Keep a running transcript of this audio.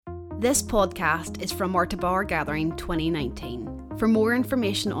This podcast is from our Tabar Gathering 2019. For more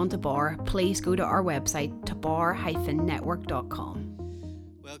information on Tabar, please go to our website, tabar-network.com.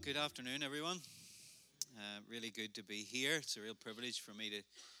 Well, good afternoon, everyone. Really good to be here. It's a real privilege for me to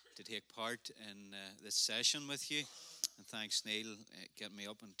take part in this session with you. And thanks, Neil, getting me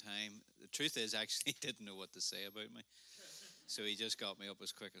up on time. The truth is, actually, he didn't know what to say about me. So he just got me up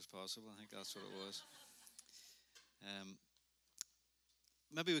as quick as possible. I think that's what it was.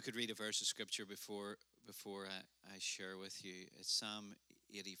 Maybe we could read a verse of Scripture before I share with you. It's Psalm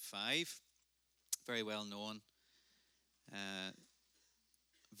 85, very well known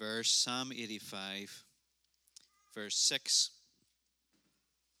verse, Psalm 85, verse 6.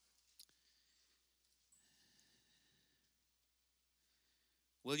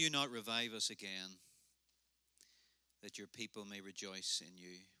 Will you not revive us again, that your people may rejoice in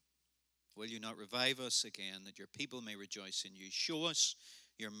you? Will you not revive us again, that your people may rejoice in you? Show us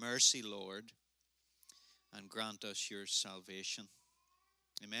your mercy, Lord, and grant us your salvation.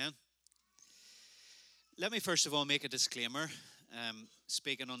 Amen. Let me first of all make a disclaimer.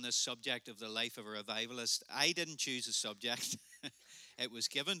 Speaking on this subject of the life of a revivalist, I didn't choose the subject. It was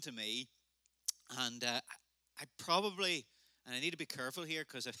given to me. And I probably, and I need to be careful here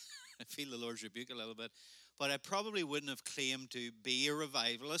because I feel the Lord's rebuke a little bit, but I probably wouldn't have claimed to be a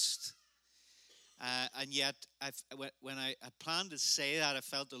revivalist. And yet, when I planned to say that, I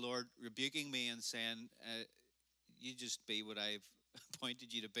felt the Lord rebuking me and saying, you just be what I've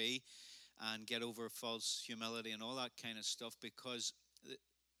appointed you to be and get over false humility and all that kind of stuff, because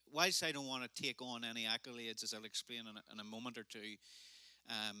whilst I don't want to take on any accolades, as I'll explain in a moment or two,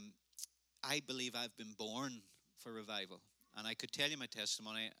 I believe I've been born for revival. And I could tell you my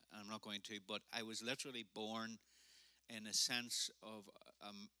testimony, and I'm not going to, but I was literally born in a sense of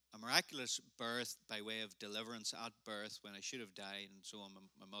a miraculous birth by way of deliverance at birth when I should have died, and so on,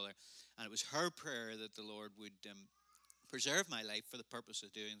 my mother. And it was her prayer that the Lord would preserve my life for the purpose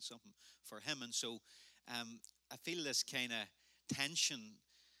of doing something for Him. And so I feel this kind of tension.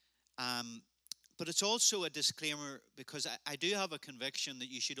 But it's also a disclaimer, because I do have a conviction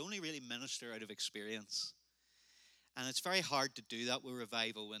that you should only really minister out of experience. And it's very hard to do that with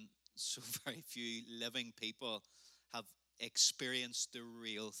revival when so very few living people have experienced the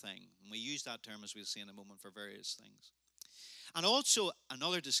real thing. And we use that term, as we'll see in a moment, for various things. And also,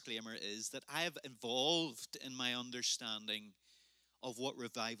 another disclaimer is that I have evolved in my understanding of what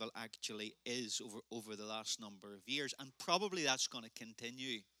revival actually is over the last number of years. And probably that's going to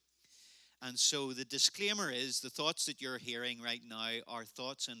continue. And so the disclaimer is the thoughts that you're hearing right now are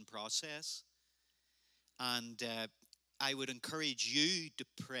thoughts in process. And I would encourage you to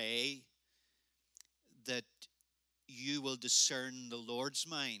pray that you will discern the Lord's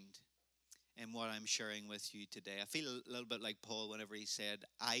mind in what I'm sharing with you today. I feel a little bit like Paul whenever he said,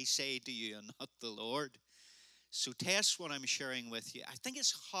 I say to you and not the Lord. So test what I'm sharing with you. I think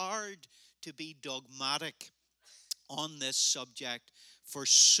it's hard to be dogmatic on this subject for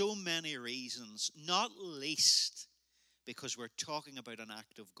so many reasons, not least because we're talking about an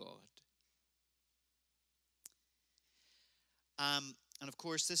act of God. And of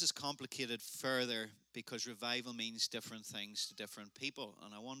course, this is complicated further because revival means different things to different people.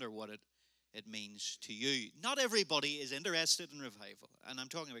 And I wonder what it means to you. Not everybody is interested in revival. And I'm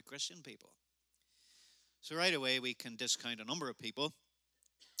talking about Christian people. So right away, we can discount a number of people.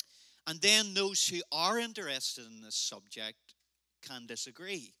 And then those who are interested in this subject can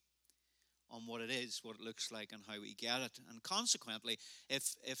disagree on what it is, what it looks like, and how we get it. And consequently,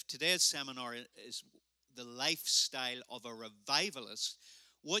 if today's seminar is the lifestyle of a revivalist,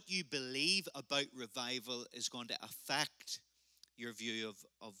 what you believe about revival is going to affect your view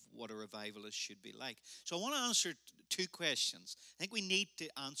of what a revivalist should be like. So I want to answer two questions. I think we need to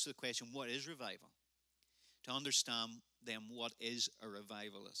answer the question, what is revival? To understand then what is a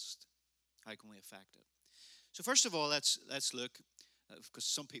revivalist? How can we affect it? So first of all, let's look, because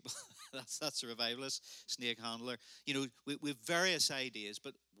some people, that's a revivalist, snake handler. You know, we have various ideas,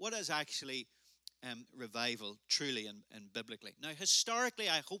 but what is actually revival truly and biblically? Now, historically,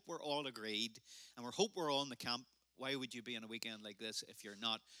 I hope we're all agreed, and we hope we're all in the camp. Why would you be on a weekend like this if you're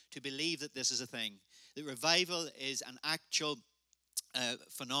not? To believe that this is a thing. That revival is an actual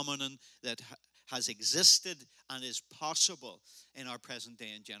phenomenon that has existed and is possible in our present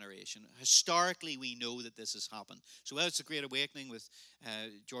day and generation. Historically, we know that this has happened. So whether it's the Great Awakening with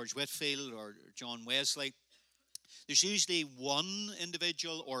George Whitefield or John Wesley, there's usually one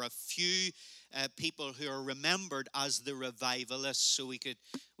individual or a few people who are remembered as the revivalists. So we could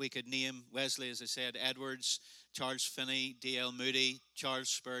name Wesley, as I said, Edwards, Charles Finney, D.L. Moody, Charles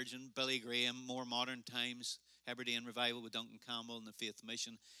Spurgeon, Billy Graham, more modern times, Hebridean Revival with Duncan Campbell and the Faith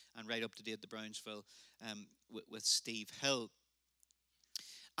Mission, and right up to date the Brownsville with Steve Hill.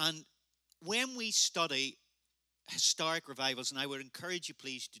 And when we study historic revivals, and I would encourage you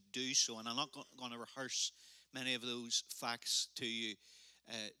please to do so, and I'm not going to rehearse many of those facts to you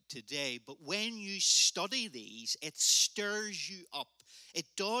today, but when you study these, it stirs you up. It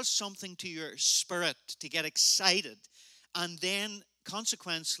does something to your spirit to get excited, and then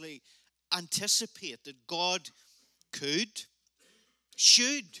consequently anticipate that God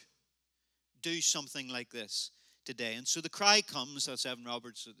should do something like this today. And so the cry comes, that's Evan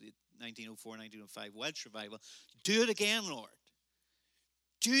Roberts at the 1904, 1905 Welsh revival, do it again, Lord.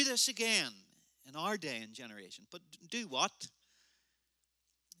 Do this again in our day and generation. But do what?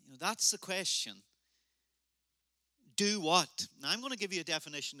 That's the question. Do what? Now, I'm going to give you a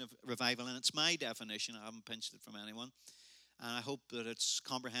definition of revival, and it's my definition. I haven't pinched it from anyone. And I hope that it's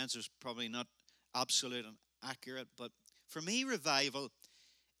comprehensive. It's probably not absolute and accurate. But for me, revival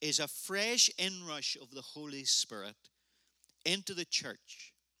is a fresh inrush of the Holy Spirit into the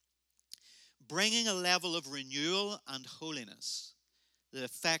church, bringing a level of renewal and holiness that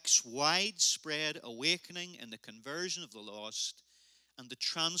affects widespread awakening in the conversion of the lost and the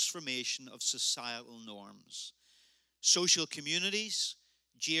transformation of societal norms. Social communities,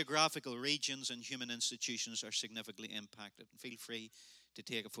 geographical regions, and human institutions are significantly impacted. And feel free to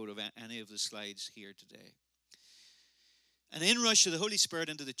take a photo of any of the slides here today. An inrush of the Holy Spirit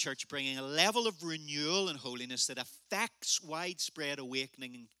into the church, bringing a level of renewal and holiness that affects widespread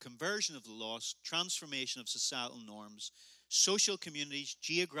awakening and conversion of the lost, transformation of societal norms. Social communities,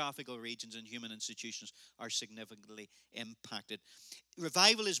 geographical regions, and human institutions are significantly impacted.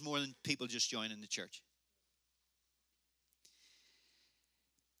 Revival is more than people just joining the church.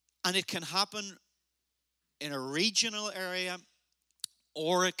 And it can happen in a regional area,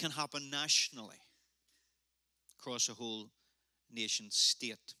 or it can happen nationally, across a whole nation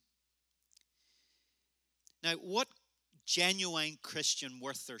state. Now, what genuine Christian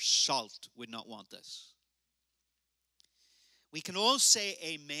worth their salt would not want this? We can all say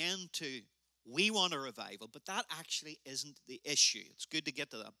amen to we want a revival, but that actually isn't the issue. It's good to get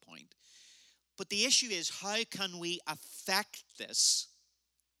to that point. But the issue is, how can we affect this?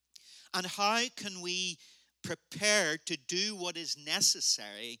 And how can we prepare to do what is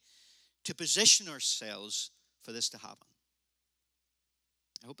necessary to position ourselves for this to happen?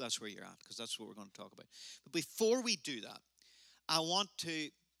 I hope that's where you're at, because that's what we're going to talk about. But before we do that, I want to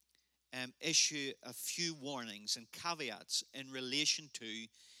issue a few warnings and caveats in relation to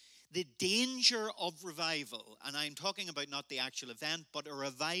the danger of revival. And I'm talking about not the actual event, but a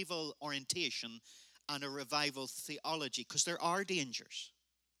revival orientation and a revival theology, because there are dangers.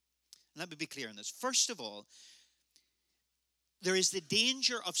 Let me be clear on this. First of all, there is the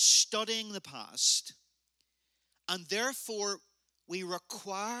danger of studying the past, and therefore we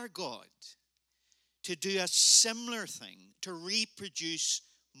require God to do a similar thing, to reproduce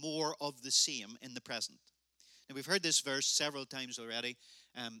more of the same in the present. Now, we've heard this verse several times already,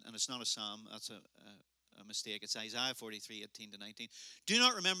 and it's not a psalm, that's a mistake. It's Isaiah 43, 18 to 19. Do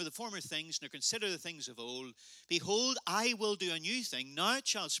not remember the former things, nor consider the things of old. Behold, I will do a new thing. Now it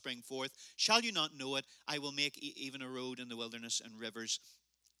shall spring forth. Shall you not know it? I will make even a road in the wilderness and rivers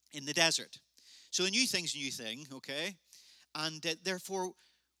in the desert. So a new thing's a new thing, okay? And therefore,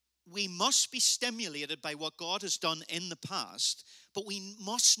 we must be stimulated by what God has done in the past, but we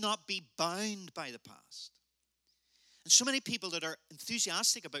must not be bound by the past. And so many people that are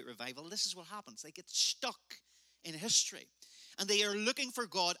enthusiastic about revival, this is what happens. They get stuck in history. And they are looking for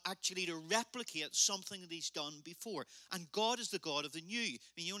God actually to replicate something that he's done before. And God is the God of the new. I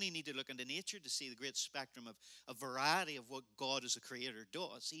mean, you only need to look into nature to see the great spectrum of variety of what God as a creator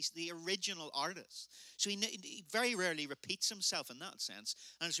does. He's the original artist. So he very rarely repeats himself in that sense.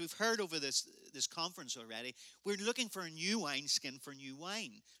 And as we've heard over this conference already, we're looking for a new wineskin for new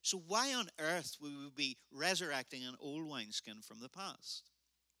wine. So why on earth would we be resurrecting an old wineskin from the past?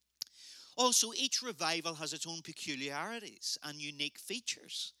 Also, each revival has its own peculiarities and unique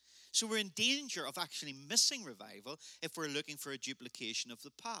features. So we're in danger of actually missing revival if we're looking for a duplication of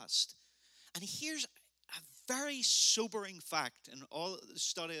the past. And here's a very sobering fact in all the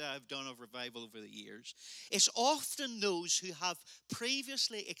study that I've done of revival over the years. It's often those who have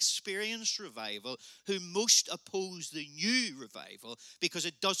previously experienced revival who most oppose the new revival because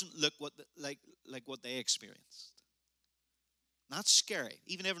it doesn't look like what they experienced. That's scary.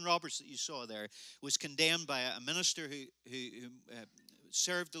 Even Evan Roberts that you saw there was condemned by a minister who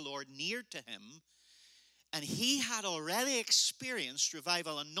served the Lord near to him. And he had already experienced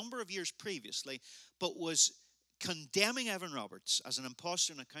revival a number of years previously, but was condemning Evan Roberts as an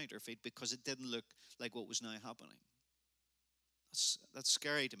imposter and a counterfeit because it didn't look like what was now happening. That's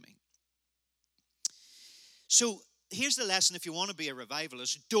scary to me. So here's the lesson if you want to be a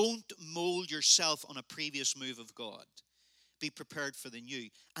revivalist. Don't mold yourself on a previous move of God. Be prepared for the new.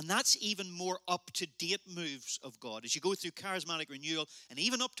 And that's even more up-to-date moves of God. As you go through charismatic renewal, and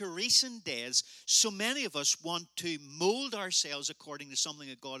even up to recent days, so many of us want to mold ourselves according to something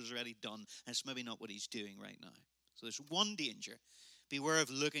that God has already done, and it's maybe not what He's doing right now. So there's one danger. Beware of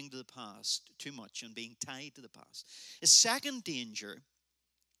looking to the past too much and being tied to the past. The second danger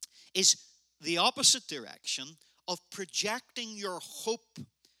is the opposite direction of projecting your hope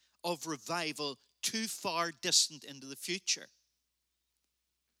of revival too far distant into the future.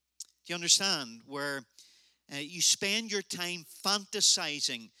 Do you understand? Where you spend your time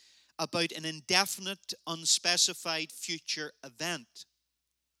fantasizing about an indefinite, unspecified future event.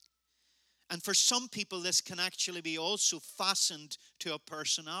 And for some people, this can actually be also fastened to a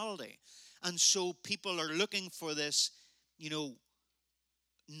personality. And so people are looking for this,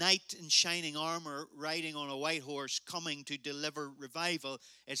 knight in shining armor riding on a white horse coming to deliver revival.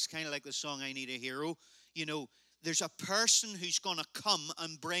 It's kind of like the song, I Need a Hero. There's a person who's going to come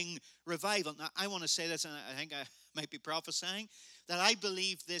and bring revival. Now, I want to say this, and I think I might be prophesying, that I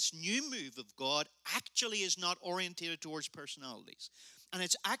believe this new move of God actually is not orientated towards personalities. And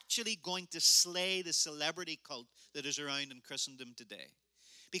it's actually going to slay the celebrity cult that is around in Christendom today.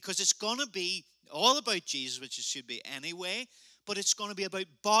 Because it's going to be all about Jesus, which it should be anyway, but it's going to be about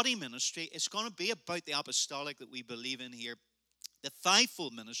body ministry. It's going to be about the apostolic that we believe in here, the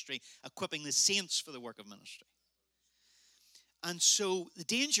fivefold ministry, equipping the saints for the work of ministry. And so the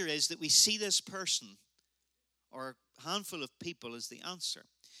danger is that we see this person or a handful of people as the answer.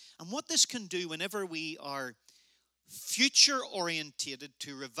 And what this can do whenever we are future orientated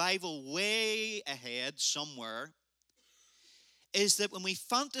to revival way ahead somewhere is that when we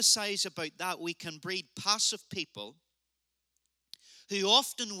fantasize about that, we can breed passive people who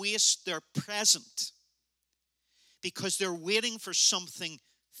often waste their present because they're waiting for something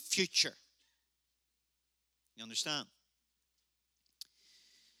future. You understand?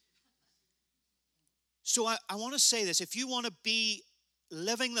 So I want to say this. If you want to be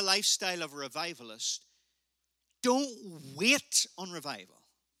living the lifestyle of a revivalist, don't wait on revival.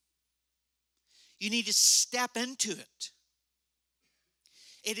 You need to step into it.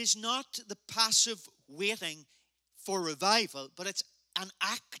 It is not the passive waiting for revival, but it's an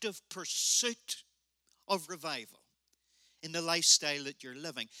active pursuit of revival in the lifestyle that you're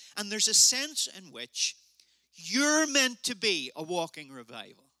living. And there's a sense in which you're meant to be a walking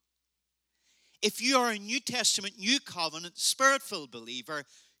revival. If you are a New Testament, New Covenant, Spirit-filled believer,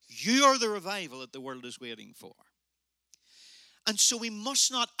 you are the revival that the world is waiting for. And so we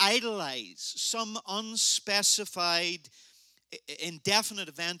must not idolize some unspecified, indefinite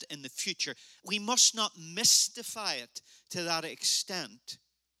event in the future. We must not mystify it to that extent.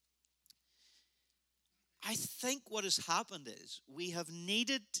 I think what has happened is we have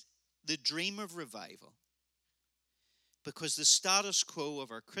needed the dream of revival because the status quo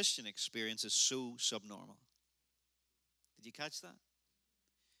of our Christian experience is so subnormal. Did you catch that?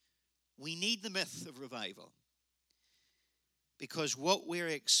 We need the myth of revival because what we're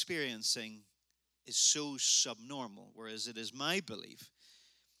experiencing is so subnormal, whereas it is my belief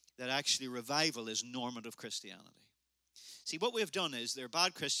that actually revival is normative Christianity. See, what we've done is there are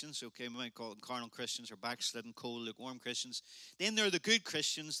bad Christians, okay, we might call them carnal Christians or backslidden, cold, lukewarm Christians. Then there are the good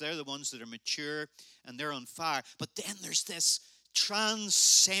Christians, they're the ones that are mature and they're on fire. But then there's this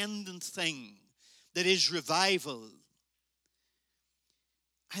transcendent thing that is revival.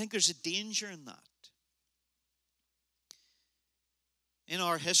 I think there's a danger in that. In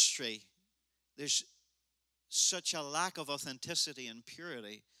our history, there's such a lack of authenticity and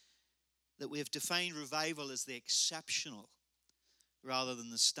purity that we have defined revival as the exceptional rather than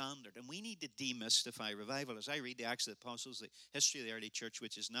the standard. And we need to demystify revival. As I read the Acts of the Apostles, the history of the early church,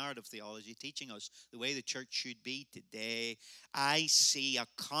 which is narrative theology, teaching us the way the church should be today, I see a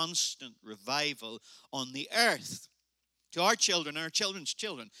constant revival on the earth. To our children and our children's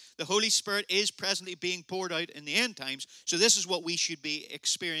children, the Holy Spirit is presently being poured out in the end times. So this is what we should be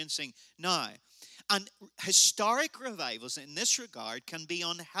experiencing now. And historic revivals in this regard can be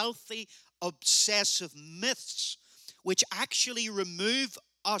unhealthy, obsessive myths, which actually remove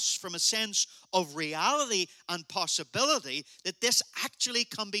us from a sense of reality and possibility that this actually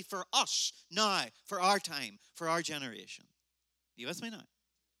can be for us now, for our time, for our generation. Are you with me now?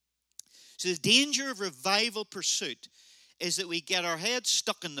 So the danger of revival pursuit is that we get our heads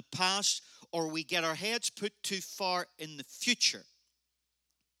stuck in the past or we get our heads put too far in the future.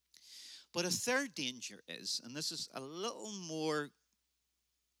 But a third danger is, and this is a little more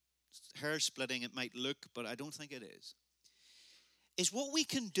hair-splitting it might look, but I don't think it is what we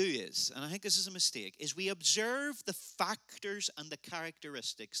can do is, and I think this is a mistake, is we observe the factors and the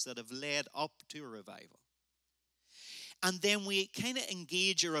characteristics that have led up to a revival. And then we kind of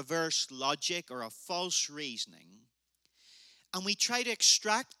engage a reverse logic or a false reasoning, and we try to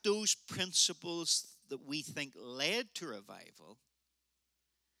extract those principles that we think led to revival,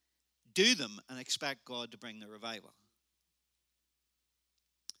 do them, and expect God to bring the revival.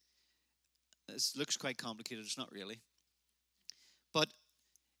 This looks quite complicated. It's not really. But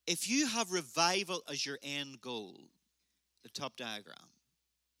if you have revival as your end goal, the top diagram,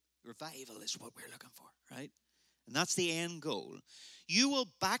 revival is what we're looking for, right? And that's the end goal. You will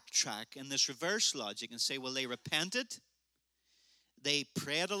backtrack in this reverse logic and say, well, they repented, they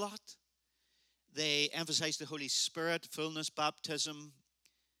prayed a lot, they emphasized the Holy Spirit, fullness, baptism,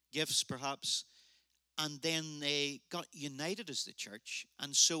 gifts perhaps, and then they got united as the church.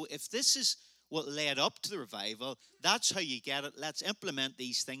 And so if this is what led up to the revival, that's how you get it. Let's implement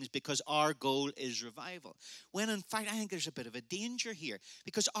these things because our goal is revival. When in fact, I think there's a bit of a danger here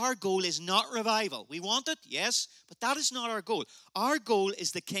because our goal is not revival. We want it, yes, but that is not our goal. Our goal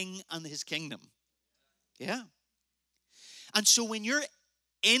is the King and his kingdom. Yeah. And so when you're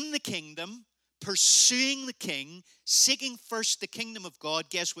in the kingdom, pursuing the King, seeking first the kingdom of God,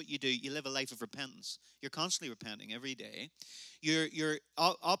 guess what you do? You live a life of repentance. You're constantly repenting every day. You're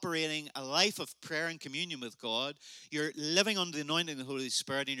operating a life of prayer and communion with God. You're living under the anointing of the Holy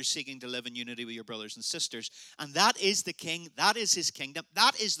Spirit, and you're seeking to live in unity with your brothers and sisters. And that is the King. That is his kingdom.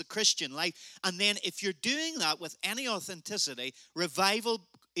 That is the Christian life. And then if you're doing that with any authenticity, revival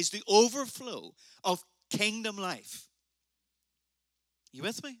is the overflow of kingdom life. You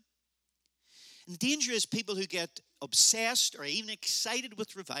with me? And the danger is people who get obsessed or even excited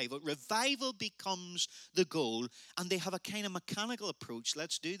with revival. Revival becomes the goal, and they have a kind of mechanical approach.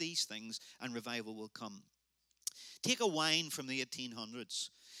 Let's do these things, and revival will come. Take a wine from the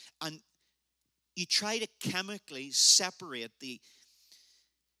 1800s, and you try to chemically separate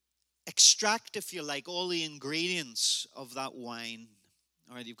extract, if you like, all the ingredients of that wine.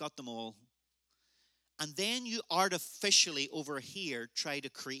 All right, you've got them all. And then you artificially over here try to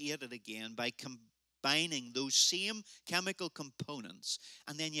create it again by combining those same chemical components.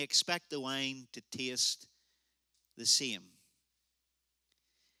 And then you expect the wine to taste the same.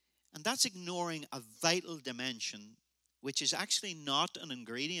 And that's ignoring a vital dimension, which is actually not an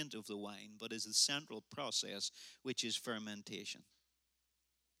ingredient of the wine, but is the central process, which is fermentation.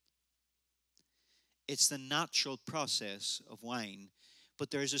 It's the natural process of wine. But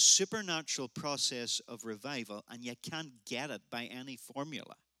there's a supernatural process of revival, and you can't get it by any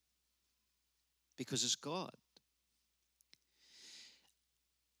formula because it's God.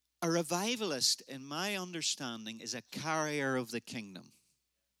 A revivalist, in my understanding, is a carrier of the kingdom.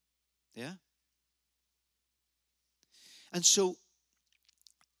 Yeah? And so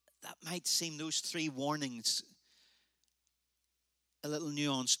that might seem, those three warnings, a little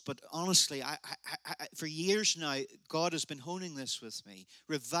nuanced, but honestly, I for years now, God has been honing this with me.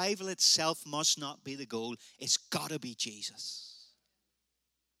 Revival itself must not be the goal. It's got to be Jesus.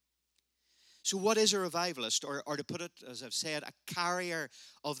 So what is a revivalist? Or to put it, as I've said, a carrier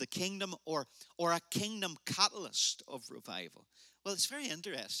of the kingdom or a kingdom catalyst of revival? Well, it's very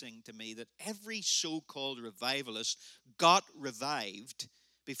interesting to me that every so-called revivalist got revived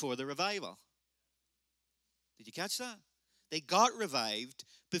before the revival. Did you catch that? They got revived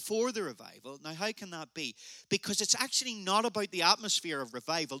before the revival. Now, how can that be? Because it's actually not about the atmosphere of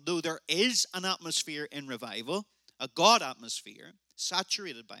revival, though there is an atmosphere in revival, a God atmosphere,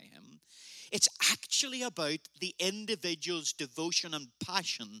 saturated by him. It's actually about the individual's devotion and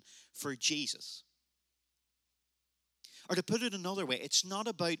passion for Jesus. Or to put it another way, it's not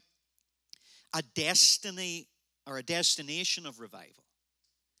about a destiny or a destination of revival.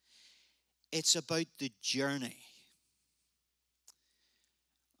 It's about the journey.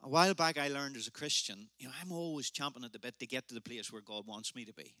 A while back, I learned as a Christian, I'm always champing at the bit to get to the place where God wants me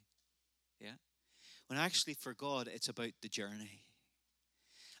to be. Yeah? When actually for God, it's about the journey.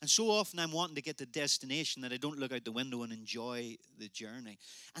 And so often I'm wanting to get to the destination that I don't look out the window and enjoy the journey.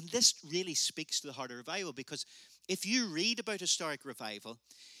 And this really speaks to the heart of revival, because if you read about historic revival,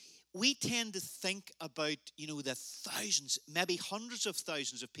 we tend to think about, the thousands, maybe hundreds of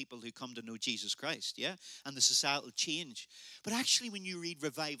thousands of people who come to know Jesus Christ, yeah? And the societal change. But actually, when you read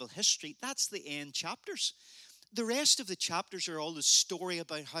revival history, that's the end chapters. The rest of the chapters are all the story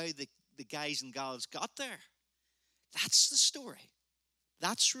about how the guys and gals got there. That's the story.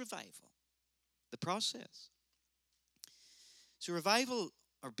 That's revival, the process. So revival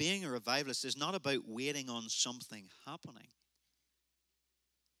or being a revivalist is not about waiting on something happening.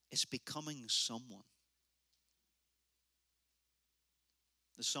 It's becoming someone.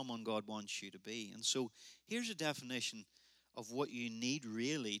 The someone God wants you to be. And so here's a definition of what you need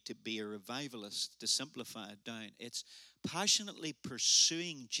really to be a revivalist, to simplify it down. It's passionately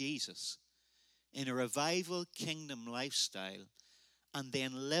pursuing Jesus in a revival kingdom lifestyle, and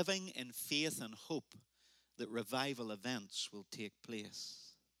then living in faith and hope that revival events will take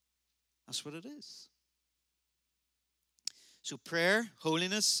place. That's what it is. So prayer,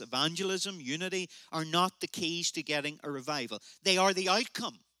 holiness, evangelism, unity are not the keys to getting a revival. They are the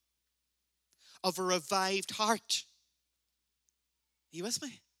outcome of a revived heart. Are you with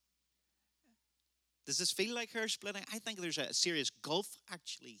me? Does this feel like hair splitting? I think there's a serious gulf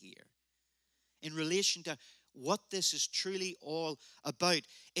actually here in relation to what this is truly all about.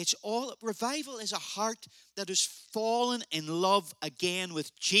 Revival is a heart that has fallen in love again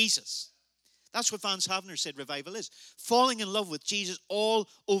with Jesus. That's what Vance Havner said revival is. Falling in love with Jesus all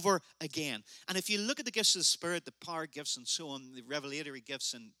over again. And if you look at the gifts of the Spirit, the power gifts and so on, the revelatory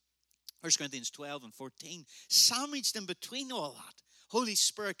gifts in 1 Corinthians 12 and 14, sandwiched in between all that, Holy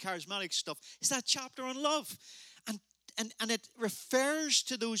Spirit, charismatic stuff, is that chapter on love. And it refers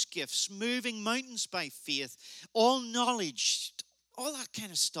to those gifts, moving mountains by faith, all knowledge, all that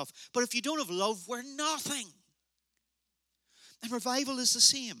kind of stuff. But if you don't have love, we're nothing. And revival is the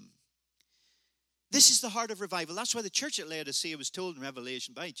same. This is the heart of revival. That's why the church at Laodicea was told in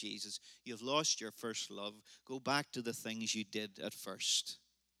Revelation by Jesus, you've lost your first love. Go back to the things you did at first.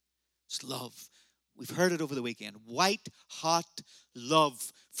 It's love. We've heard it over the weekend. White hot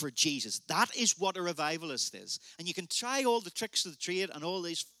love for Jesus. That is what a revivalist is. And you can try all the tricks of the trade and all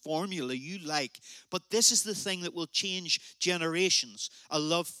this formula you like, but this is the thing that will change generations, a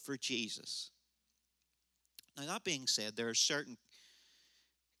love for Jesus. Now, that being said, there are certain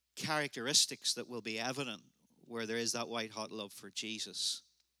characteristics that will be evident where there is that white hot love for Jesus.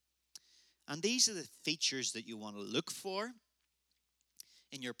 And these are the features that you want to look for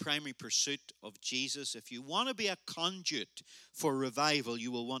in your primary pursuit of Jesus. If you want to be a conduit for revival, you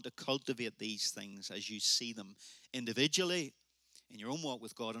will want to cultivate these things as you see them individually in your own walk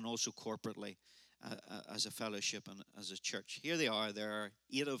with God and also corporately as a fellowship and as a church. Here they are. There are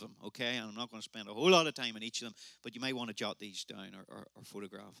 8 of them, okay? And I'm not going to spend a whole lot of time on each of them, but you might want to jot these down or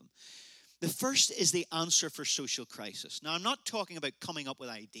photograph them. The first is the answer for social crisis. Now, I'm not talking about coming up with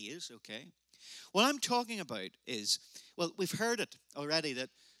ideas, okay? What I'm talking about is, well, we've heard it already,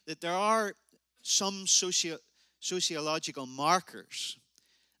 that there are some sociological markers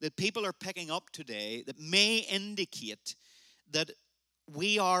that people are picking up today that may indicate that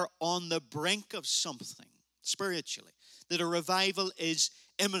we are on the brink of something spiritually, that a revival is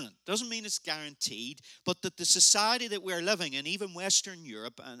imminent. Doesn't mean it's guaranteed, but that the society that we're living in, even Western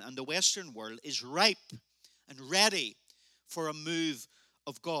Europe and the Western world, is ripe and ready for a move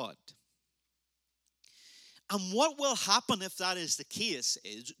of God. And what will happen if that is the case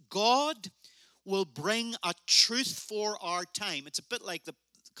is God will bring a truth for our time. It's a bit like the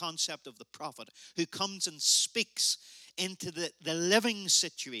concept of the prophet who comes and speaks into the living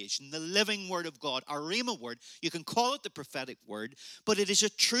situation, the living word of God, our Rhema word. You can call it the prophetic word, but it is a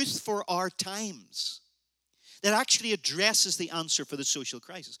truth for our times that actually addresses the answer for the social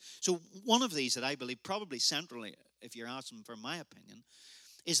crisis. So one of these that I believe probably centrally, if you're asking for my opinion,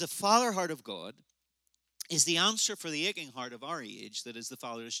 is the father heart of God is the answer for the aching heart of our age that is the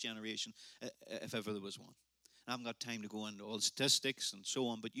fatherless generation, if ever there was one. I haven't got time to go into all the statistics and so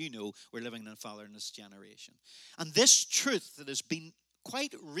on, but you know we're living in a fatherless generation. And this truth that has been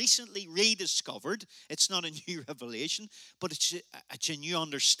quite recently rediscovered, it's not a new revelation, but it's a new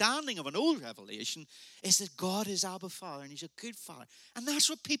understanding of an old revelation, is that God is Abba Father and He's a good Father. And that's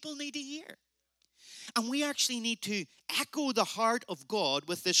what people need to hear. And we actually need to echo the heart of God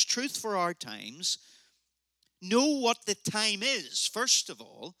with this truth for our times. Know what the time is, first of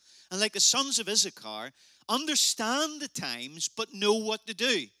all. And like the sons of Issachar, understand the times, but know what to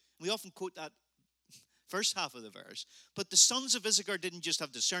do. We often quote that first half of the verse. But the sons of Issachar didn't just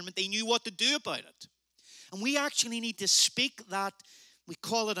have discernment, they knew what to do about it. And we actually need to speak that, we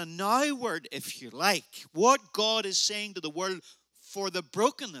call it a now word, if you like. What God is saying to the world for the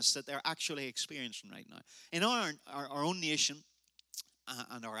brokenness that they're actually experiencing right now. In our own nation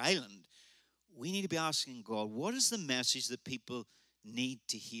and our island, we need to be asking God, what is the message that people need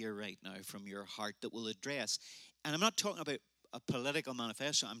to hear right now from your heart that will address? And I'm not talking about a political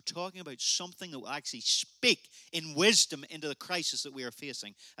manifesto. I'm talking about something that will actually speak in wisdom into the crisis that we are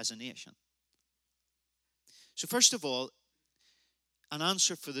facing as a nation. So first of all, an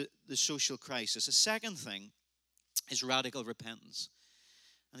answer for the social crisis. The second thing is radical repentance.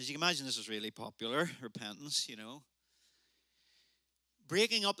 And as you can imagine, this was really popular, repentance, you know.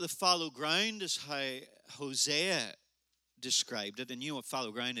 Breaking up the fallow ground is how Hosea described it. And you know what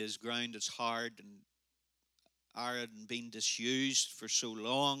fallow ground is? Ground that's hard and arid and been disused for so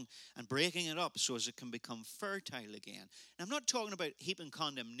long, and breaking it up so as it can become fertile again. And I'm not talking about heaping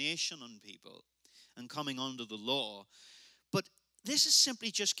condemnation on people and coming under the law, but this is simply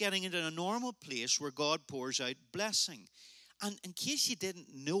just getting into a normal place where God pours out blessing. And in case you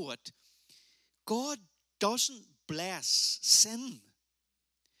didn't know it, God doesn't bless sin.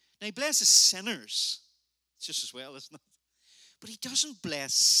 Now, He blesses sinners just as well, isn't it? But He doesn't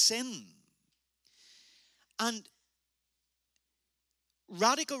bless sin. And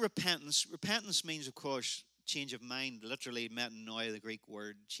radical repentance means, of course, change of mind, literally metanoia, the Greek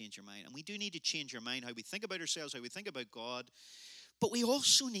word, change your mind. And we do need to change our mind, how we think about ourselves, how we think about God. But we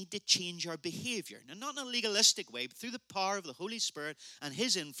also need to change our behavior. Now, not in a legalistic way, but through the power of the Holy Spirit and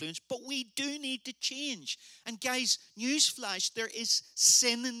His influence. But we do need to change. And guys, newsflash, there is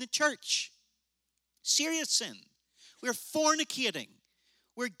sin in the church. Serious sin. We're fornicating.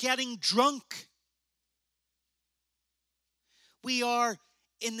 We're getting drunk. We are,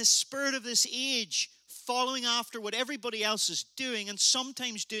 in the spirit of this age, following after what everybody else is doing, and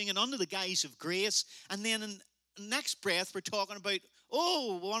sometimes doing it under the guise of grace. And then in the next breath, we're talking about,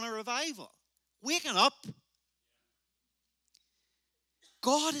 oh, we want a revival. Waking up.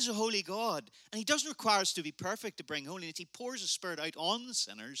 God is a holy God, and He doesn't require us to be perfect to bring holiness. He pours His Spirit out on the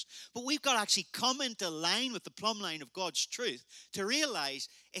sinners, but we've got to actually come into line with the plumb line of God's truth to realize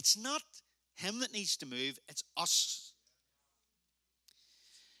it's not Him that needs to move, it's us.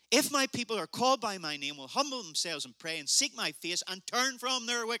 If my people are called by my name, will humble themselves and pray and seek my face and turn from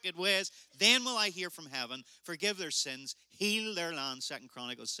their wicked ways, then will I hear from heaven, forgive their sins, heal their land. 2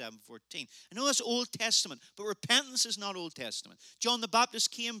 Chronicles 7:14. I know that's Old Testament, but repentance is not Old Testament. John the Baptist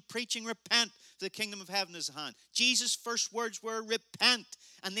came preaching, repent, for the kingdom of heaven is at hand. Jesus' first words were repent.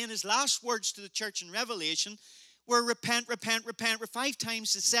 And then His last words to the church in Revelation were repent, repent, repent. 5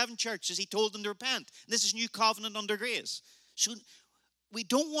 times to 7 churches He told them to repent. And this is new covenant under grace. So we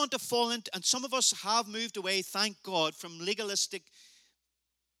don't want to fall into, and some of us have moved away, thank God, from legalistic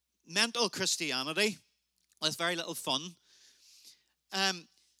mental Christianity with very little fun. And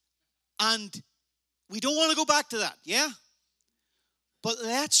we don't want to go back to that, yeah? But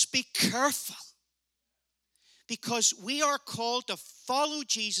let's be careful. Because we are called to follow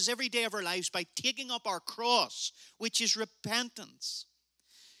Jesus every day of our lives by taking up our cross, which is repentance.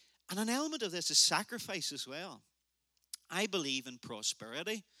 And an element of this is sacrifice as well. I believe in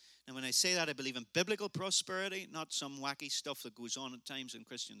prosperity. And when I say that, I believe in biblical prosperity, not some wacky stuff that goes on at times in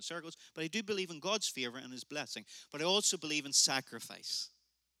Christian circles. But I do believe in God's favor and His blessing. But I also believe in sacrifice.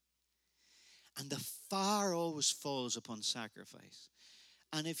 And the fire always falls upon sacrifice.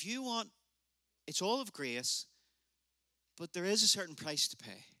 And if you want, it's all of grace, but there is a certain price to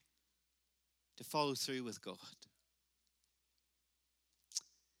pay to follow through with God.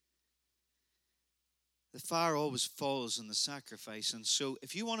 The fire always falls in the sacrifice. And so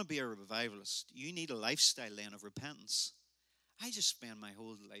if you want to be a revivalist, you need a lifestyle then of repentance. I just spend my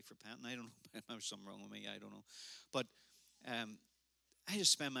whole life repenting. I don't know, there's something wrong with me, I don't know. But I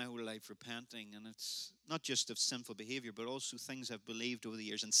just spend my whole life repenting, and it's not just of sinful behavior, but also things I've believed over the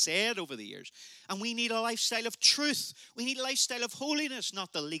years and said over the years. And we need a lifestyle of truth. We need a lifestyle of holiness,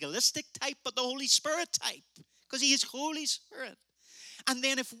 not the legalistic type, but the Holy Spirit type, because He is Holy Spirit. And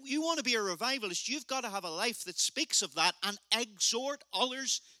then if you want to be a revivalist, you've got to have a life that speaks of that and exhort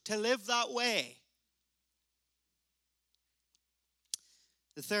others to live that way.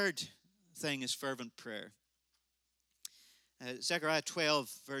 The third thing is fervent prayer. Zechariah 12,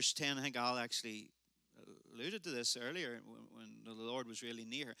 verse 10, I think Al actually alluded to this earlier when the Lord was really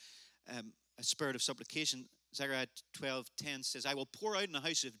near. A spirit of supplication. Zechariah 12:10 says, I will pour out in the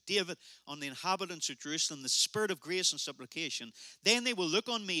house of David on the inhabitants of Jerusalem the spirit of grace and supplication. Then they will look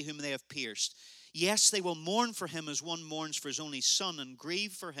on me whom they have pierced. Yes, they will mourn for him as one mourns for his only son, and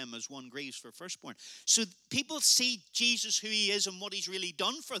grieve for him as one grieves for firstborn. So people see Jesus, who He is, and what He's really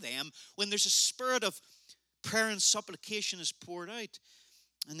done for them when there's a spirit of prayer and supplication is poured out.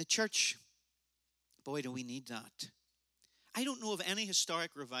 And the church, boy, do we need that. I don't know of any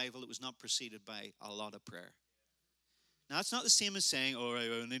historic revival that was not preceded by a lot of prayer. Now, it's not the same as saying, oh,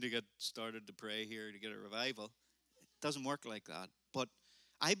 I need to get started to pray here to get a revival. It doesn't work like that. But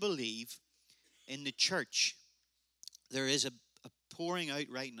I believe in the church, there is a pouring out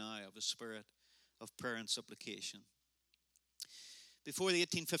right now of a spirit of prayer and supplication. Before the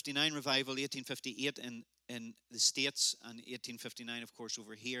 1859 revival, 1858 in the States, and 1859, of course,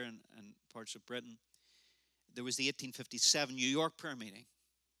 over here in parts of Britain, there was the 1857 New York prayer meeting.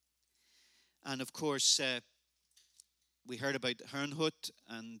 And of course, we heard about Herrnhut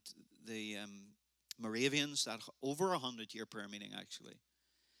and the Moravians, that over 100-year prayer meeting, actually.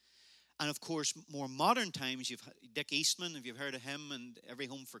 And of course, more modern times, you've Dick Eastman, if you've heard of him, and Every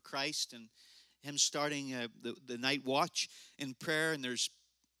Home for Christ, and him starting the night watch in prayer. And there's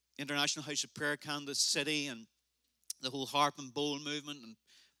International House of Prayer, Kansas City, and the whole harp and bowl movement, and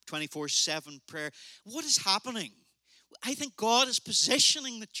 24/7 prayer. What is happening? I think God is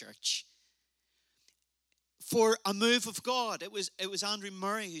positioning the church for a move of God. It was Andrew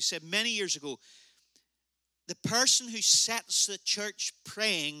Murray who said many years ago, the person who sets the church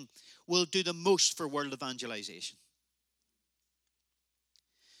praying will do the most for world evangelization.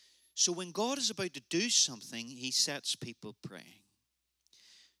 So when God is about to do something, he sets people praying.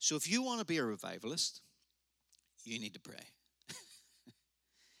 So if you want to be a revivalist, you need to pray.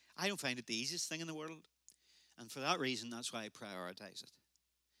 I don't find it the easiest thing in the world. And for that reason, that's why I prioritize it.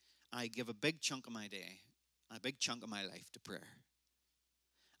 I give a big chunk of my day, a big chunk of my life to prayer.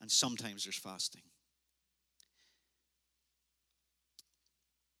 And sometimes there's fasting.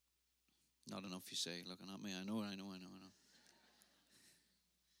 Not enough, you say, looking at me. I know.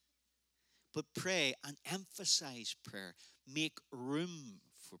 But pray and emphasize prayer. Make room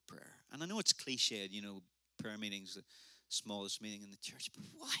for prayer. And I know it's cliched, prayer meetings, the smallest meeting in the church. But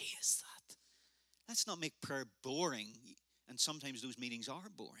why is that? Let's not make prayer boring. And sometimes those meetings are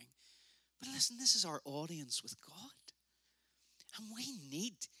boring. But listen, this is our audience with God. And we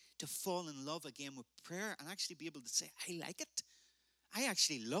need to fall in love again with prayer and actually be able to say, I like it. I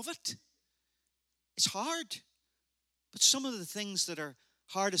actually love it. It's hard. But some of the things that are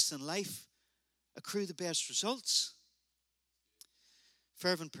hardest in life accrue the best results.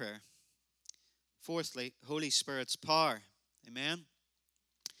 Fervent prayer. Fourthly, Holy Spirit's power. Amen.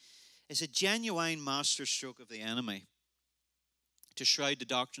 It's a genuine masterstroke of the enemy to shroud the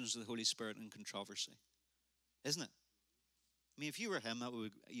doctrines of the Holy Spirit in controversy. Isn't it? I mean, if you were him,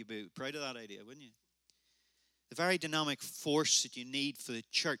 you'd be proud of that idea, wouldn't you? The very dynamic force that you need for the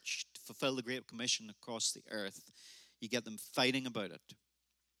church to fulfill the Great Commission across the earth, you get them fighting about it,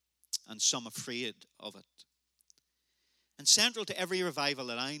 and some afraid of it. And central to every revival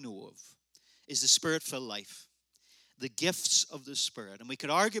that I know of is the Spirit-filled life, the gifts of the Spirit. And we could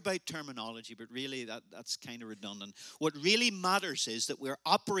argue about terminology, but really that's kind of redundant. What really matters is that we're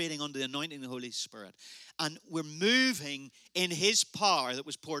operating under the anointing of the Holy Spirit, and we're moving in His power that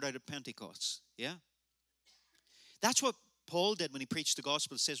was poured out at Pentecost. Yeah? That's what Paul did when he preached the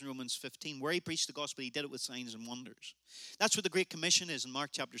gospel. It says in Romans 15, where he preached the gospel, he did it with signs and wonders. That's what the Great Commission is in Mark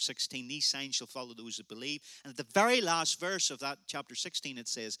chapter 16. These signs shall follow those that believe. And at the very last verse of that chapter 16, it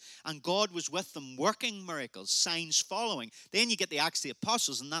says, and God was with them working miracles, signs following. Then you get the Acts of the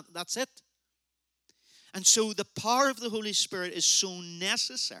Apostles, and that's it. And so the power of the Holy Spirit is so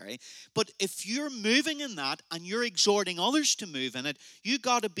necessary. But if you're moving in that and you're exhorting others to move in it, you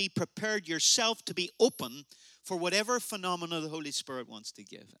got to be prepared yourself to be open for whatever phenomena the Holy Spirit wants to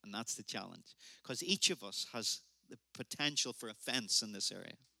give. And that's the challenge. Because each of us has the potential for offense in this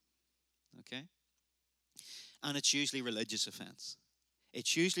area. Okay? And it's usually religious offense.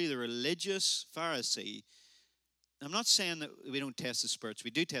 It's usually the religious Pharisee. I'm not saying that we don't test the spirits.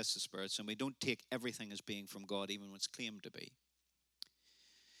 We do test the spirits, and we don't take everything as being from God, even when it's claimed to be.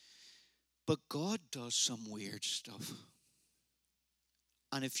 But God does some weird stuff.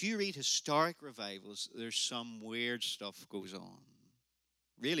 And if you read historic revivals, there's some weird stuff goes on.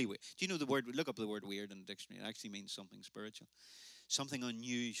 Really weird. Do you know the word, look up the word weird in the dictionary. It actually means something spiritual. Something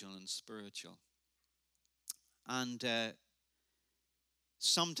unusual and spiritual. And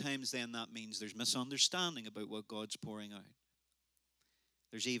sometimes then that means there's misunderstanding about what God's pouring out.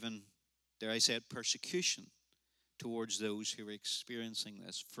 There's even, dare I say it, persecution towards those who are experiencing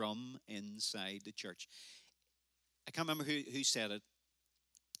this from inside the church. I can't remember who said it.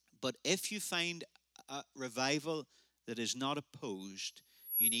 But if you find a revival that is not opposed,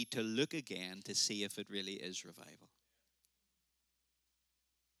 you need to look again to see if it really is revival.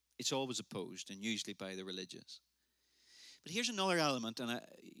 It's always opposed, and usually by the religious. But here's another element, and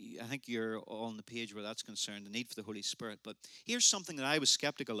I think you're all on the page where that's concerned, the need for the Holy Spirit. But here's something that I was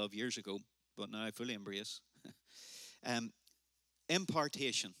skeptical of years ago, but now I fully embrace.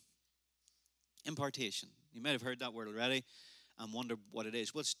 Impartation. Impartation. You might have heard that word already and wonder what it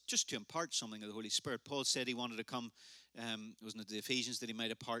is. Well, it's just to impart something of the Holy Spirit. Paul said he wanted to come, wasn't it the Ephesians, that he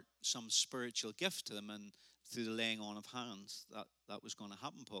might impart some spiritual gift to them, and through the laying on of hands, that was going to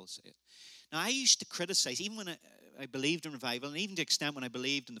happen, Paul said. Now, I used to criticize, even when I believed in revival, and even to the extent when I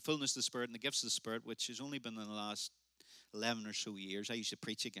believed in the fullness of the Spirit and the gifts of the Spirit, which has only been in the last 11 or so years. I used to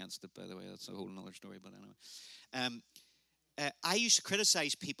preach against it, by the way. That's a whole other story, but anyway. I used to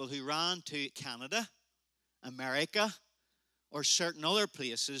criticize people who ran to Canada, America, or certain other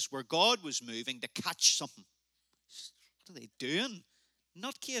places where God was moving to catch something. What are they doing?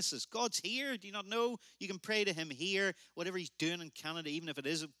 Nutcases. God's here. Do you not know? You can pray to him here, whatever he's doing in Canada, even if it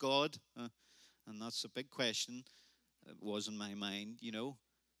is of God. And that's a big question. It was in my mind, you know.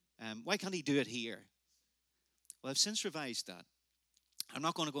 Why can't he do it here? Well, I've since revised that. I'm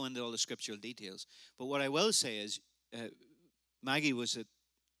not going to go into all the scriptural details, but what I will say is Maggie was at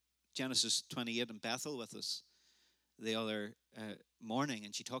Genesis 28 in Bethel with us the other morning,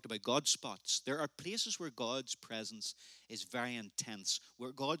 and she talked about God spots. There are places where God's presence is very intense,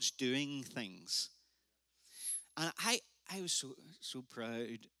 where God's doing things. And I was so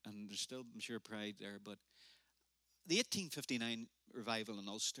proud, and there's still, I'm sure, pride there, but the 1859 revival in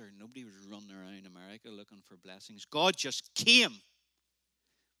Ulster, nobody was running around America looking for blessings. God just came.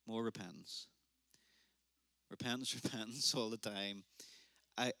 More repentance. Repentance all the time.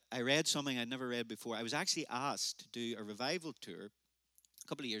 I read something I'd never read before. I was actually asked to do a revival tour a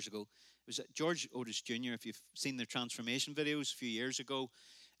couple of years ago. It was George Otis Jr., if you've seen the transformation videos a few years ago.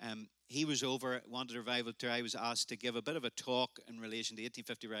 He was over, wanted a revival tour. I was asked to give a bit of a talk in relation to the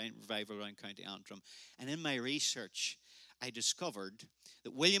 1850 revival around County Antrim. And in my research, I discovered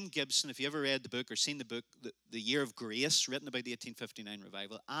that William Gibson, if you ever read the book or seen the book, The Year of Grace, written about the 1859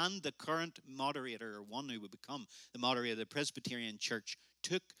 revival, and the current moderator, or one who would become the moderator of the Presbyterian Church,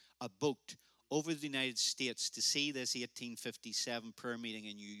 took a boat over the United States to see this 1857 prayer meeting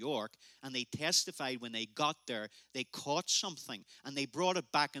in New York, and they testified when they got there, they caught something, and they brought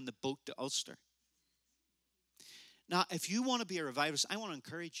it back in the boat to Ulster. Now, if you want to be a revivalist, I want to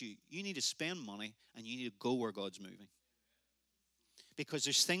encourage you. You need to spend money, and you need to go where God's moving. Because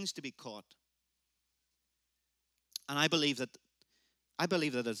there's things to be caught. And I believe that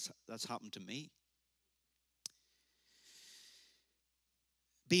that's happened to me.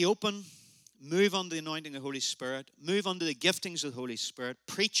 Be open. Move under the anointing of the Holy Spirit. Move under the giftings of the Holy Spirit.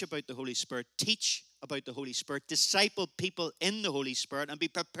 Preach about the Holy Spirit. Teach about the Holy Spirit. Disciple people in the Holy Spirit. And be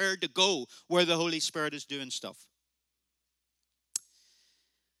prepared to go where the Holy Spirit is doing stuff.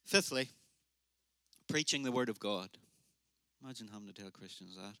 Fifthly, preaching the Word of God. Imagine having to tell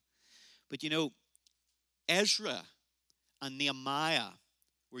Christians that. But you know, Ezra and Nehemiah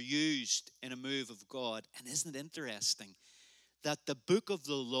were used in a move of God. And isn't it interesting that the book of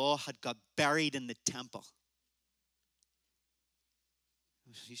the law had got buried in the temple? I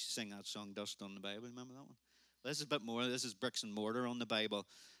used to sing that song, Dust on the Bible. Remember that one? Well, this is a bit more. This is bricks and mortar on the Bible.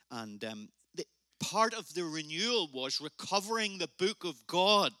 And part of the renewal was recovering the book of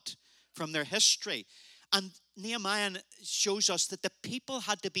God from their history. And Nehemiah shows us that the people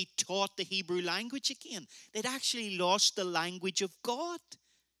had to be taught the Hebrew language again. They'd actually lost the language of God.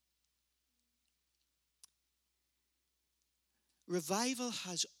 Revival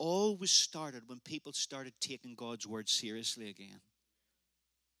has always started when people started taking God's word seriously again.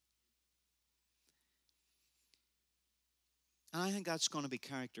 And I think that's going to be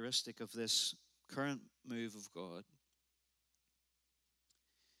characteristic of this current move of God.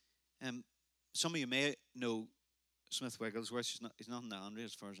 Some of you may know Smith Wigglesworth. He's not in the Andrea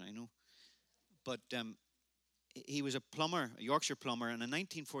as far as I know. But he was a plumber, a Yorkshire plumber, and in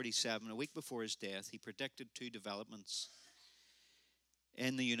 1947, a week before his death, he predicted two developments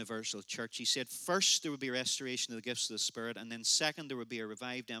in the universal church. He said, first, there would be restoration of the gifts of the Spirit, and then second, there would be a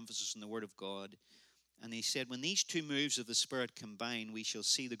revived emphasis on the Word of God. And he said, when these two moves of the Spirit combine, we shall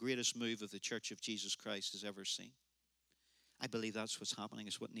see the greatest move of the Church of Jesus Christ has ever seen. I believe that's what's happening,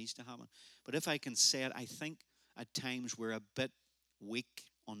 is what needs to happen. But if I can say it, I think at times we're a bit weak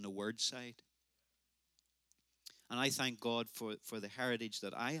on the word side. And I thank God for the heritage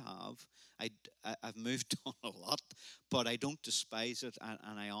that I have. I've moved on a lot, but I don't despise it,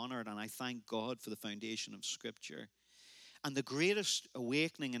 and I honor it, and I thank God for the foundation of Scripture. And the greatest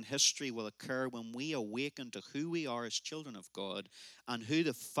awakening in history will occur when we awaken to who we are as children of God and who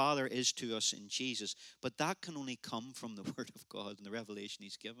the Father is to us in Jesus. But that can only come from the Word of God and the revelation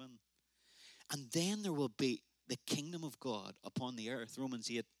He's given. And then there will be the kingdom of God upon the earth, Romans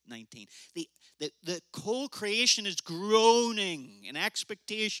 8:19. The whole creation is groaning in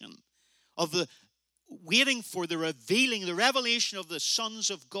expectation of the waiting for the revealing, the revelation of the sons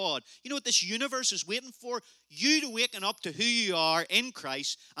of God. You know what this universe is waiting for? You to waken up to who you are in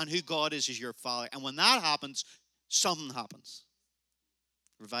Christ and who God is as your Father. And when that happens, something happens.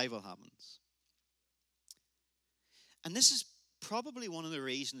 Revival happens. And this is probably one of the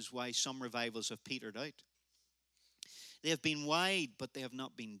reasons why some revivals have petered out. They have been wide, but they have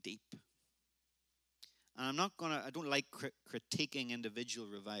not been deep. And I don't like critiquing individual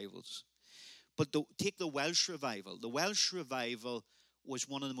revivals. But take the Welsh revival. The Welsh revival was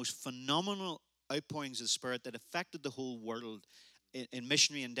one of the most phenomenal outpourings of the Spirit that affected the whole world in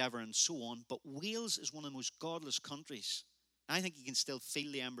missionary endeavor and so on. But Wales is one of the most godless countries. I think you can still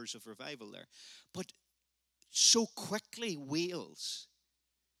feel the embers of revival there. But so quickly, Wales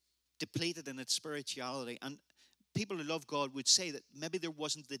depleted in its spirituality. And people who love God would say that maybe there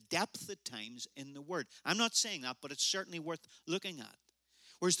wasn't the depth at times in the Word. I'm not saying that, but it's certainly worth looking at.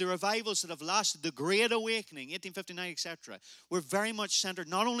 Whereas the revivals that have lasted, the Great Awakening, 1859, etc., were very much centered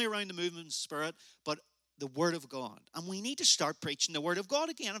not only around the movement of the Spirit, but the Word of God. And we need to start preaching the Word of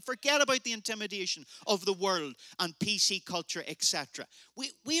God again and forget about the intimidation of the world and PC culture, etc.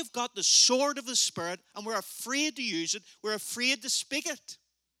 We have got the sword of the Spirit, and we're afraid to use it. We're afraid to speak it.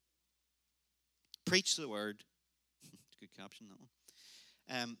 Preach the Word. Good caption, that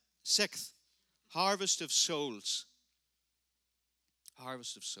one. Sixth, harvest of souls.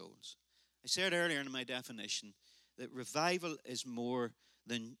 Harvest of souls. I said earlier in my definition that revival is more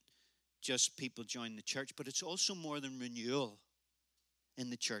than just people join the church, but it's also more than renewal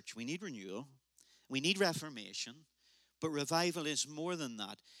in the church. We need renewal. We need reformation, but revival is more than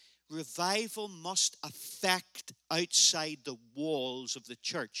that. Revival must affect outside the walls of the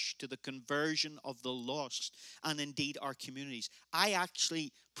church to the conversion of the lost and indeed our communities. I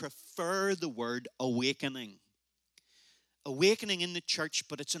actually prefer the word awakening. Awakening in the church,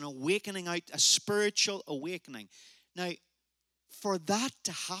 but it's an awakening out, a spiritual awakening. Now, for that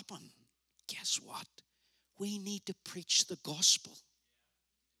to happen, guess what? We need to preach the gospel.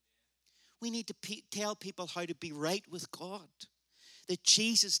 We need to tell people how to be right with God, that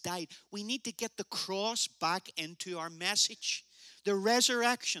Jesus died. We need to get the cross back into our message, the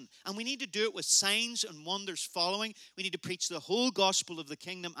resurrection. And we need to do it with signs and wonders following. We need to preach the whole gospel of the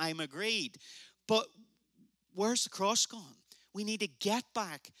kingdom, I'm agreed. But where's the cross gone? We need to get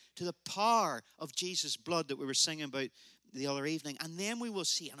back to the power of Jesus' blood that we were singing about the other evening. And then we will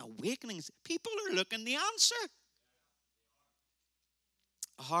see an awakening. People are looking the answer.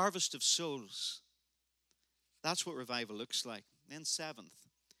 A harvest of souls. That's what revival looks like. Then seventh,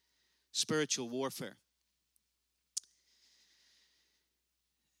 spiritual warfare.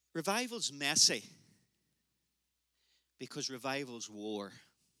 Revival's messy because revival's war.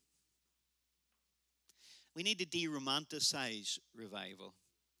 We need to de-romanticize revival.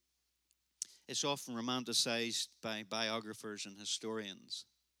 It's often romanticized by biographers and historians.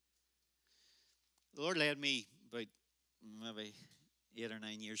 The Lord led me about maybe 8 or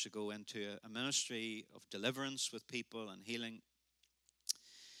 9 years ago into a ministry of deliverance with people and healing.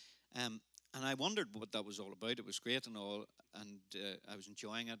 And I wondered what that was all about. It was great and all, and I was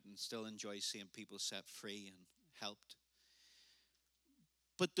enjoying it and still enjoy seeing people set free and helped.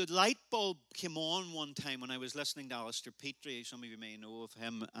 But the light bulb came on one time when I was listening to Alistair Petrie. Some of you may know of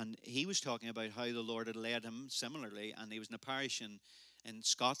him. And he was talking about how the Lord had led him similarly. And he was in a parish in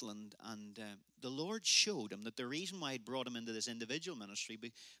Scotland. And the Lord showed him that the reason why He'd brought him into this individual ministry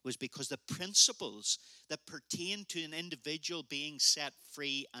was because the principles that pertain to an individual being set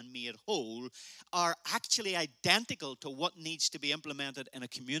free and made whole are actually identical to what needs to be implemented in a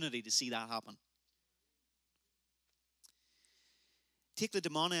community to see that happen. Take the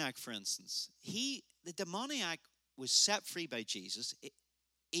demoniac, for instance. The demoniac was set free by Jesus.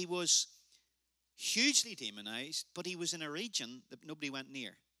 He was hugely demonized, but he was in a region that nobody went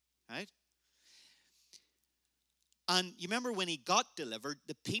near, right? And you remember when he got delivered,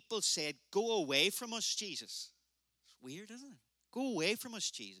 the people said, "Go away from us, Jesus." It's weird, isn't it? Go away from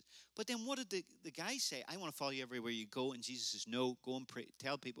us, Jesus. But then what did the guy say? "I want to follow you everywhere you go." And Jesus says, "No, go and pray,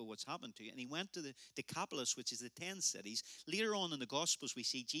 tell people what's happened to you." And he went to the Decapolis, which is the 10 cities. Later on in the Gospels, we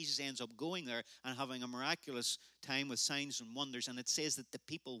see Jesus ends up going there and having a miraculous time with signs and wonders. And it says that the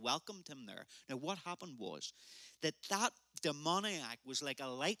people welcomed him there. Now, what happened was that demoniac was like a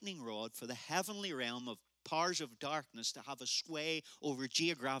lightning rod for the heavenly realm of powers of darkness to have a sway over a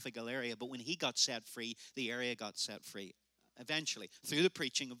geographical area. But when he got set free, the area got set free. Eventually, through the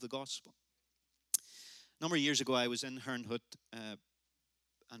preaching of the gospel. A number of years ago, I was in Herrnhut, and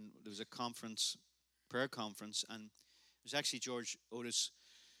there was a conference, prayer conference, and it was actually George Otis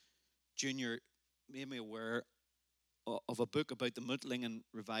Jr. made me aware of a book about the Mutlingen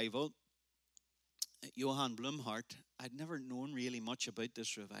revival. Johann Blumhardt. I'd never known really much about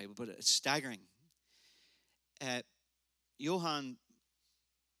this revival, but it's staggering. Johann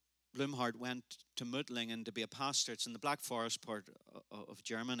Blumhardt went to Mutlingen to be a pastor. It's in the Black Forest part of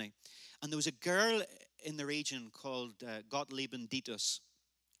Germany. And there was a girl in the region called Gottlieben Dietz.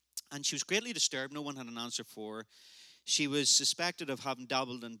 And she was greatly disturbed. No one had an answer for her. She was suspected of having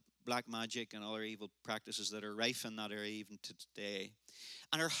dabbled in black magic and other evil practices that are rife in that area even to today.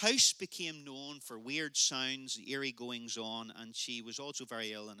 And her house became known for weird sounds, eerie goings on, and she was also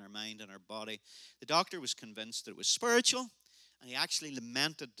very ill in her mind and her body. The doctor was convinced that it was spiritual, and he actually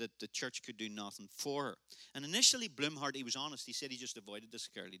lamented that the church could do nothing for her. And initially, Blumhardt, he was honest. He said he just avoided this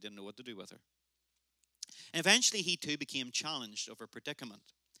girl. He didn't know what to do with her. And eventually, he too became challenged of her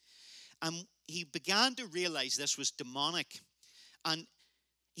predicament. And he began to realize this was demonic. And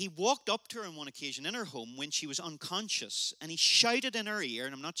he walked up to her on one occasion in her home when she was unconscious, and he shouted in her ear,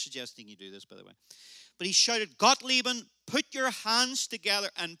 and I'm not suggesting you do this, by the way, but he shouted, "Gottlieben, put your hands together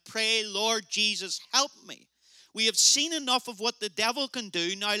and pray, Lord Jesus, help me. We have seen enough of what the devil can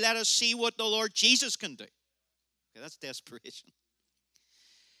do. Now let us see what the Lord Jesus can do." Okay, that's desperation.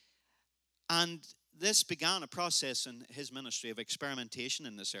 And this began a process in his ministry of experimentation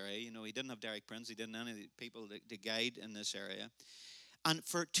in this area. You know, he didn't have Derek Prince. He didn't have any people to guide in this area. And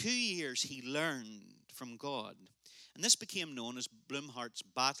for 2 years, he learned from God. And this became known as Blumhardt's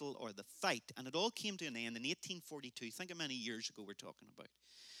battle or the fight. And it all came to an end in 1842. Think how many years ago we're talking about.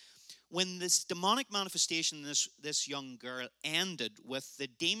 When this demonic manifestation, this young girl, ended with the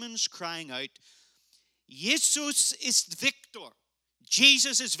demons crying out, "Jesus ist Victor."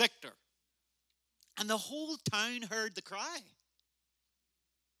 Jesus is victor. And the whole town heard the cry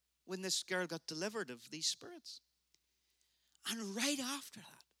when this girl got delivered of these spirits. And right after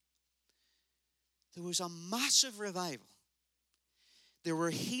that, there was a massive revival. There were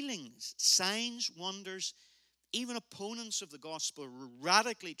healings, signs, wonders. Even opponents of the gospel were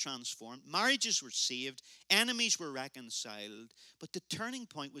radically transformed. Marriages were saved. Enemies were reconciled. But the turning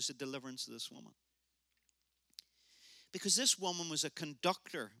point was the deliverance of this woman. Because this woman was a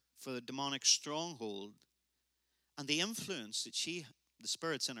conductor for the demonic stronghold. And the influence that the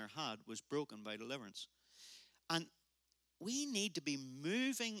spirits in her had, was broken by deliverance. And we need to be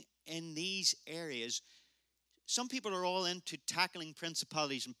moving in these areas. Some people are all into tackling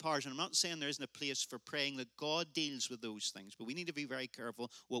principalities and powers, and I'm not saying there isn't a place for praying that God deals with those things, but we need to be very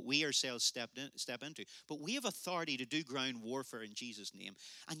careful what we ourselves step into. But we have authority to do ground warfare in Jesus' name.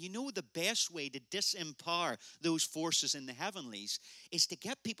 And you know the best way to disempower those forces in the heavenlies is to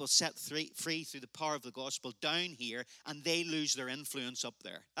get people set free through the power of the gospel down here, and they lose their influence up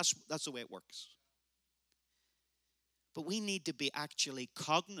there. That's the way it works. But we need to be actually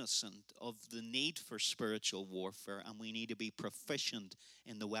cognizant of the need for spiritual warfare, and we need to be proficient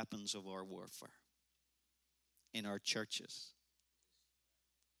in the weapons of our warfare in our churches.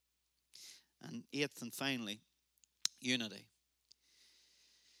 And eighth and finally, unity.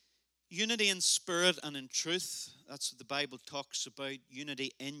 Unity in spirit and in truth. That's what the Bible talks about,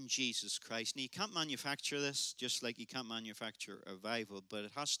 unity in Jesus Christ. Now, you can't manufacture this, just like you can't manufacture revival, but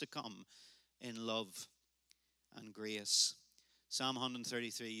it has to come in love and grace. Psalm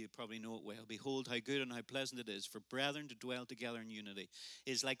 133, you probably know it well. "Behold, how good and how pleasant it is for brethren to dwell together in unity.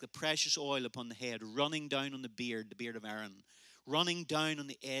 It is like the precious oil upon the head, running down on the beard of Aaron, running down on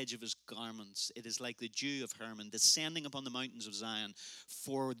the edge of his garments. It is like the dew of Hermon, descending upon the mountains of Zion.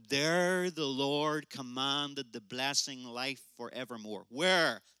 For there the Lord commanded the blessing, life forevermore."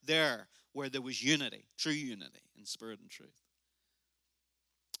 Where? There, where there was unity, true unity in spirit and truth.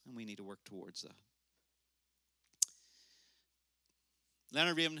 And we need to work towards that.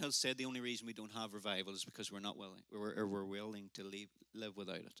 Leonard Ravenhill said the only reason we don't have revival is because we're not willing. We're willing to live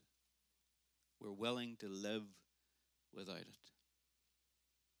without it. We're willing to live without it.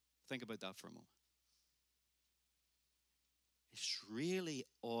 Think about that for a moment. It's really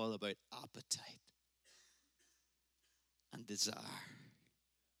all about appetite and desire.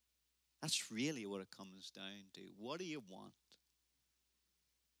 That's really what it comes down to. What do you want?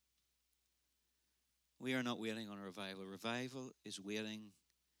 We are not waiting on a revival. Revival is waiting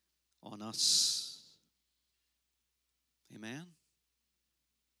on us. Amen?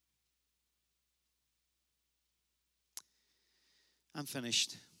 I'm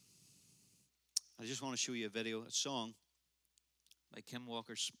finished. I just want to show you a song by Kim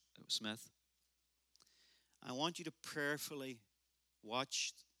Walker Smith. I want you to prayerfully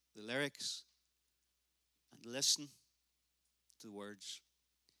watch the lyrics and listen to the words.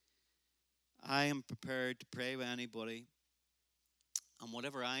 I am prepared to pray with anybody, and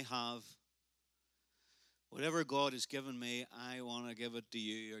whatever I have, whatever God has given me, I want to give it to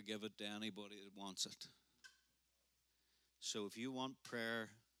you or give it to anybody that wants it. So if you want prayer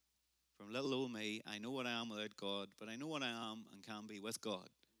from little old me, I know what I am without God, but I know what I am and can be with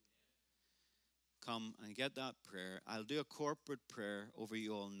God. Come and get that prayer. I'll do a corporate prayer over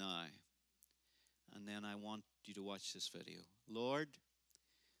you all now, and then I want you to watch this video. Lord,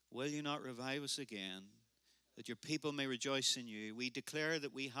 will you not revive us again, that your people may rejoice in you? We declare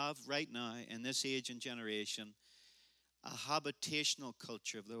that we have right now, in this age and generation, a habitational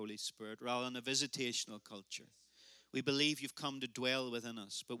culture of the Holy Spirit rather than a visitational culture. We believe you've come to dwell within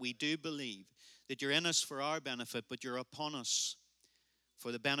us, but we do believe that you're in us for our benefit, but you're upon us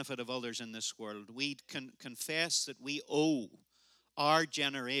for the benefit of others in this world. We can confess that we owe our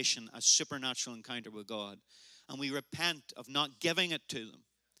generation a supernatural encounter with God, and we repent of not giving it to them.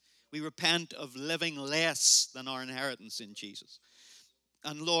 We repent of living less than our inheritance in Jesus.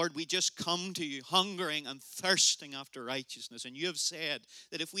 And Lord, we just come to you hungering and thirsting after righteousness. And you have said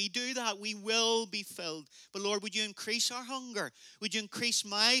that if we do that, we will be filled. But Lord, would you increase our hunger? Would you increase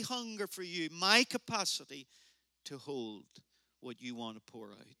my hunger for you, my capacity to hold what you want to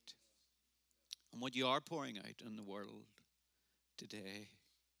pour out and what you are pouring out in the world today.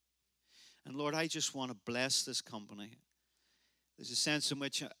 And Lord, I just want to bless this company. There's a sense in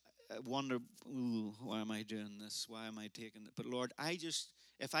which I wonder, why am I doing this? Why am I taking it? But Lord,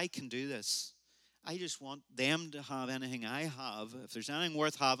 if I can do this, I just want them to have anything I have. If there's anything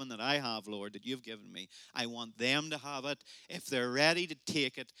worth having that I have, Lord, that you've given me, I want them to have it if they're ready to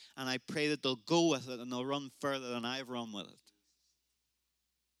take it. And I pray that they'll go with it and they'll run further than I've run with it.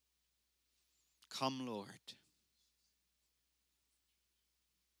 Come, Lord.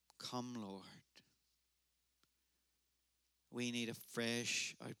 Come, Lord. We need a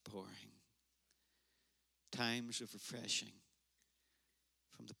fresh outpouring. Times of refreshing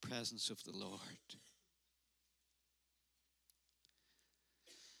from the presence of the Lord.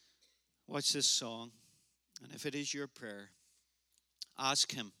 Watch this song, and if it is your prayer,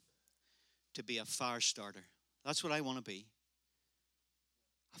 ask him to be a fire starter. That's what I want to be.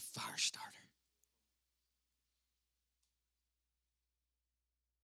 A fire starter.